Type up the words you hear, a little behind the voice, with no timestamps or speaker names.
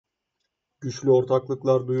güçlü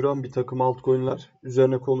ortaklıklar duyuran bir takım altcoin'ler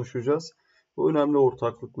üzerine konuşacağız. Bu önemli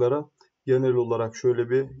ortaklıklara genel olarak şöyle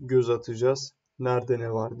bir göz atacağız. Nerede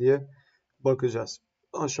ne var diye bakacağız.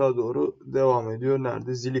 Aşağı doğru devam ediyor.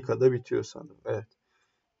 Nerede? Zilika'da bitiyor sanırım. Evet.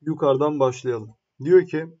 Yukarıdan başlayalım. Diyor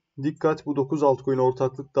ki dikkat, bu 9 altcoin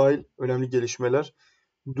ortaklık dahil önemli gelişmeler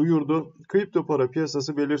duyurdu. Kripto para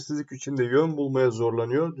piyasası belirsizlik içinde yön bulmaya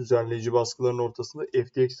zorlanıyor. Düzenleyici baskıların ortasında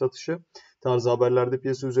FTX satışı tarzı haberlerde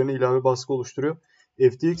piyasa üzerine ilave baskı oluşturuyor.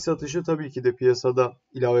 FTX satışı tabii ki de piyasada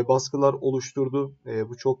ilave baskılar oluşturdu.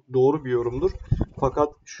 Bu çok doğru bir yorumdur.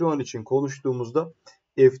 Fakat şu an için konuştuğumuzda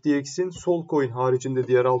FTX'in Solcoin haricinde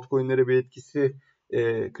diğer altcoin'lere bir etkisi,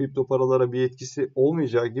 kripto paralara bir etkisi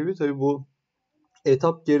olmayacağı gibi tabii bu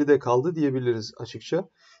etap geride kaldı diyebiliriz açıkça.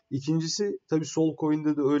 İkincisi tabii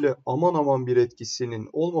Solcoin'de de öyle aman aman bir etkisinin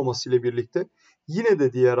olmamasıyla birlikte yine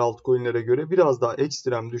de diğer altcoin'lere göre biraz daha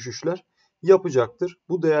ekstrem düşüşler yapacaktır.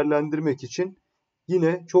 Bu değerlendirmek için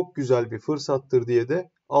yine çok güzel bir fırsattır diye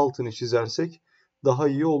de altını çizersek daha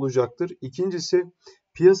iyi olacaktır. İkincisi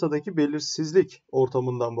piyasadaki belirsizlik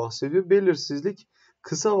ortamından bahsediyor. Belirsizlik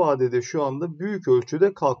kısa vadede şu anda büyük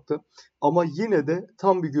ölçüde kalktı. Ama yine de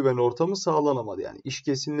tam bir güven ortamı sağlanamadı. Yani iş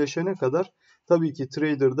kesinleşene kadar tabii ki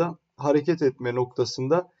trader'da hareket etme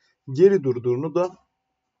noktasında geri durduğunu da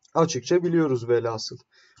açıkça biliyoruz velhasıl.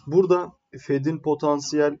 Burada Fed'in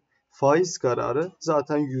potansiyel faiz kararı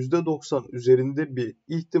zaten %90 üzerinde bir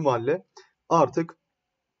ihtimalle artık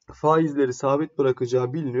faizleri sabit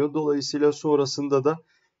bırakacağı biliniyor. Dolayısıyla sonrasında da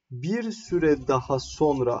bir süre daha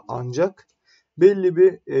sonra ancak belli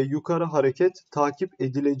bir yukarı hareket takip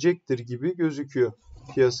edilecektir gibi gözüküyor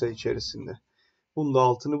piyasa içerisinde. Bunun da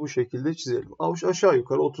altını bu şekilde çizelim. Aşağı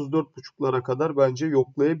yukarı 34,5'lara kadar bence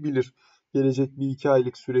yoklayabilir. Gelecek bir 2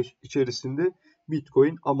 aylık süreç içerisinde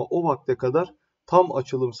Bitcoin, ama o vakte kadar tam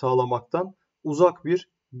açılım sağlamaktan uzak bir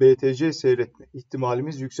BTC seyretme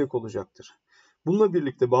ihtimalimiz yüksek olacaktır. Bununla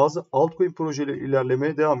birlikte bazı altcoin projeleri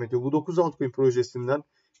ilerlemeye devam ediyor. Bu 9 altcoin projesinden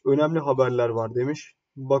önemli haberler var demiş.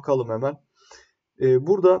 Bakalım hemen.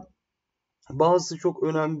 Burada bazısı çok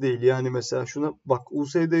önemli değil. Yani mesela şuna bak,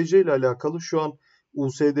 USDC ile alakalı şu an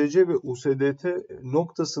USDC ve USDT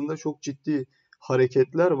noktasında çok ciddi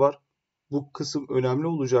hareketler var. Bu kısım önemli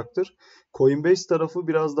olacaktır. Coinbase tarafı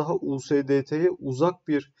biraz daha USDT'ye uzak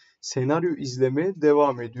bir senaryo izlemeye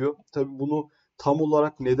devam ediyor. Tabii bunu tam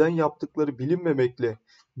olarak neden yaptıkları bilinmemekle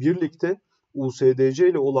birlikte USDC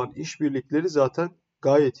ile olan işbirlikleri zaten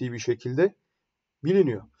gayet iyi bir şekilde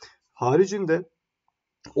biliniyor. Haricinde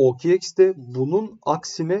OKX de bunun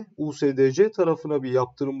aksine USDC tarafına bir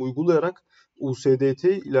yaptırım uygulayarak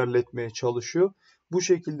USDT'yi ilerletmeye çalışıyor. Bu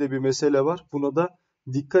şekilde bir mesele var. Buna da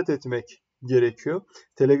dikkat etmek gerekiyor.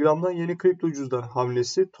 Telegram'dan yeni kripto cüzdan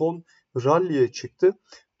hamlesi Ton Rally'e çıktı.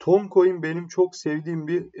 Ton coin benim çok sevdiğim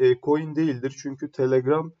bir coin değildir. Çünkü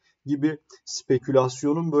Telegram gibi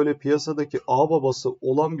spekülasyonun böyle piyasadaki ağababası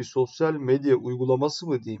olan bir sosyal medya uygulaması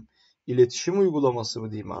mı diyeyim, iletişim uygulaması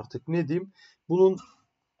mı diyeyim, artık ne diyeyim. Bunun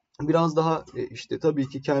biraz daha işte tabii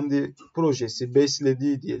ki kendi projesi,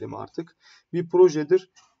 beslediği diyelim artık bir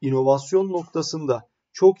projedir. İnovasyon noktasında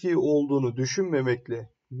çok iyi olduğunu düşünmemekle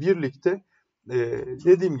birlikte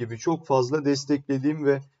dediğim gibi çok fazla desteklediğim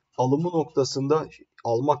ve alımı noktasında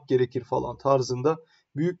almak gerekir falan tarzında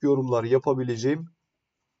büyük yorumlar yapabileceğim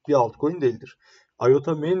bir altcoin değildir.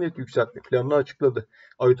 IOTA mainnet yükseltme planını açıkladı.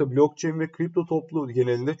 IOTA blockchain ve kripto topluluğu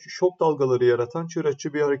genelinde şok dalgaları yaratan çığır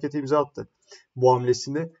açıcı bir harekete imza attı. Bu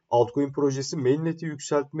hamlesinde altcoin projesi mainnet'i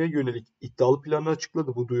yükseltmeye yönelik iddialı planını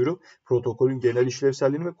açıkladı. Bu duyuru protokolün genel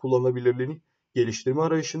işlevselliğini ve kullanılabilirliğini geliştirme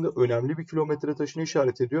arayışında önemli bir kilometre taşını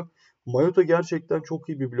işaret ediyor. IOTA gerçekten çok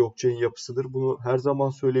iyi bir blockchain yapısıdır. Bunu her zaman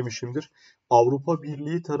söylemişimdir. Avrupa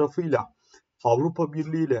Birliği tarafıyla, Avrupa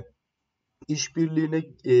Birliği ile işbirliğine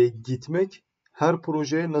gitmek her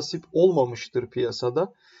projeye nasip olmamıştır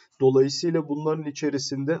piyasada. Dolayısıyla bunların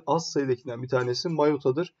içerisinde az sayıdakinden bir tanesi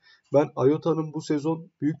IOTA'dır. Ben IOTA'nın bu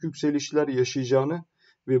sezon büyük yükselişler yaşayacağını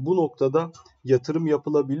ve bu noktada yatırım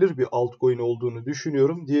yapılabilir bir altcoin olduğunu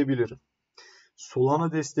düşünüyorum diyebilirim.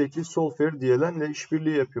 Solana destekli Solfair diyelenle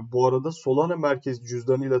işbirliği yapıyor. Bu arada Solana merkezli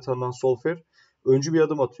cüzdanıyla tanınan Solfair öncü bir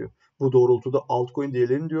adım atıyor. Bu doğrultuda altcoin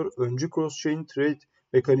diyelim diyor. Öncü cross-chain trade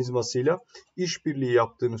mekanizmasıyla işbirliği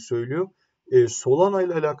yaptığını söylüyor. Solana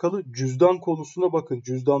ile alakalı cüzdan konusuna bakın.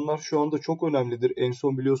 Cüzdanlar şu anda çok önemlidir. En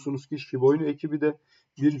son biliyorsunuz ki Shiba Inu ekibi de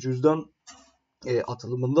bir cüzdan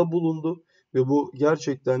atılımında bulundu ve bu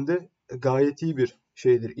gerçekten de gayet iyi bir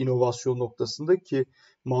şeydir inovasyon noktasında, ki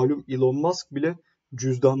malum Elon Musk bile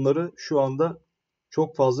cüzdanları şu anda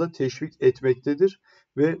çok fazla teşvik etmektedir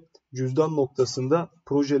ve cüzdan noktasında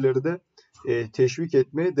projeleri de teşvik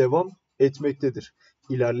etmeye devam etmektedir.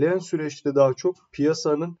 ilerleyen süreçte daha çok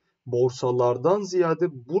piyasanın borsalardan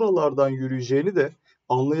ziyade buralardan yürüyeceğini de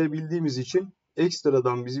anlayabildiğimiz için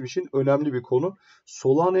ekstradan bizim için önemli bir konu.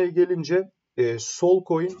 Solana'ya gelince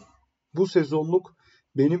Solcoin bu sezonluk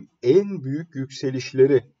benim en büyük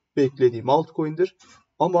yükselişleri beklediğim altcoin'dir.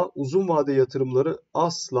 Ama uzun vade yatırımları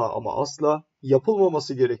asla ama asla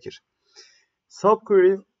yapılmaması gerekir.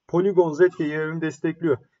 Subquery, Polygon ZK'yi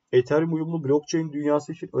destekliyor. Ethereum uyumlu blockchain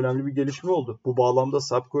dünyası için önemli bir gelişme oldu. Bu bağlamda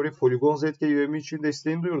Subquery, Polygon ZK için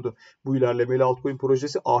desteğini duyurdu. Bu ilerlemeli altcoin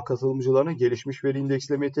projesi ağ katılımcılarına gelişmiş veri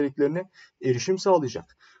indeksleme yeteneklerine erişim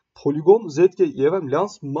sağlayacak. Polygon ZK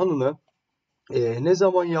lansmanını ne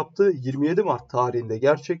zaman yaptı? 27 Mart tarihinde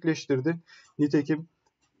gerçekleştirdi. Nitekim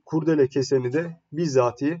kurdele keseni de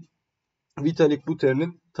bizzatihi Vitalik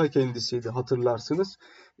Buterin'in ta kendisiydi, hatırlarsınız.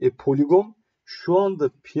 Polygon şu anda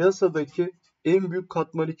piyasadaki en büyük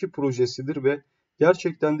katman 2 projesidir ve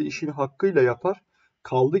gerçekten de işini hakkıyla yapar.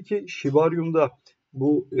 Kaldı ki Shibarium'da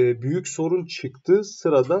bu büyük sorun çıktığı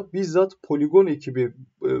sırada bizzat Polygon ekibi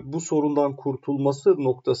bu sorundan kurtulması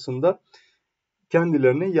noktasında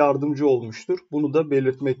kendilerine yardımcı olmuştur. Bunu da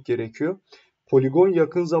belirtmek gerekiyor. Polygon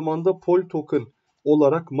yakın zamanda Pol Token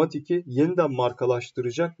olarak Matic'i yeniden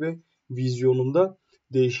markalaştıracak ve vizyonunda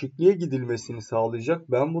değişikliğe gidilmesini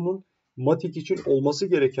sağlayacak. Ben bunun Matic için olması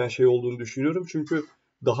gereken şey olduğunu düşünüyorum. Çünkü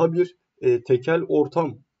daha bir tekel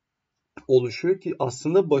ortam oluşuyor ki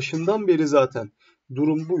aslında başından beri zaten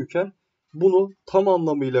durum buyken bunu tam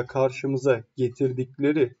anlamıyla karşımıza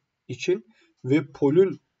getirdikleri için ve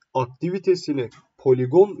Pol'ün aktivitesini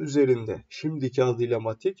Polygon üzerinde şimdiki adıyla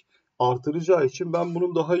Matic artıracağı için ben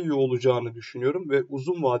bunun daha iyi olacağını düşünüyorum ve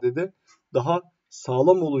uzun vadede daha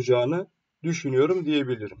sağlam olacağını düşünüyorum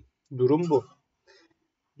diyebilirim. Durum bu.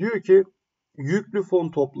 Diyor ki yüklü fon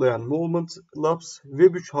toplayan Movement Labs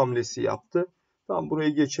Web3 hamlesi yaptı. Tamam, buraya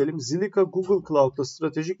geçelim. Zilliqa Google Cloud'la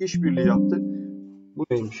stratejik işbirliği yaptı. Bu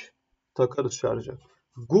neymiş? Takarız şarja.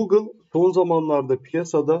 Google son zamanlarda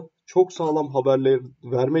piyasada çok sağlam haberler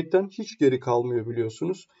vermekten hiç geri kalmıyor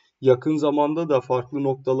biliyorsunuz. Yakın zamanda da farklı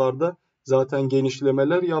noktalarda zaten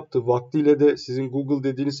genişlemeler yaptı. Vaktiyle de sizin Google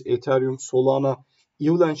dediğiniz Ethereum, Solana,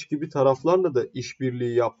 Avalanche gibi taraflarla da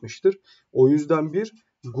işbirliği yapmıştır. O yüzden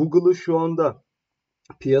Google'ı şu anda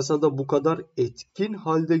piyasada bu kadar etkin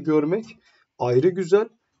halde görmek ayrı güzel.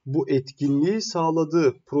 Bu etkinliği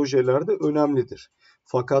sağladığı projelerde önemlidir.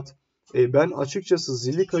 Fakat ben açıkçası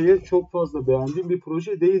Zilliqa'yı çok fazla beğendiğim bir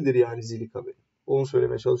proje değildir yani Zilliqa benim. Onu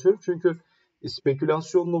söylemeye çalışıyorum. Çünkü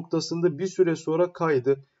spekülasyon noktasında bir süre sonra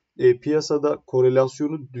kaydı. Piyasada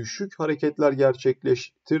korelasyonu düşük hareketler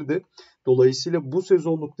gerçekleştirdi. Dolayısıyla bu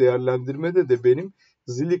sezonluk değerlendirmede de benim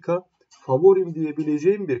Zilliqa favorim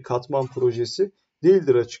diyebileceğim bir katman projesi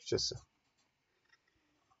değildir açıkçası.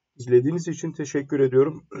 İzlediğiniz için teşekkür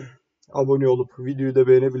ediyorum. Abone olup videoyu da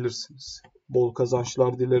beğenebilirsiniz. Bol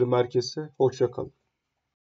kazançlar dilerim herkese. Hoşça kalın.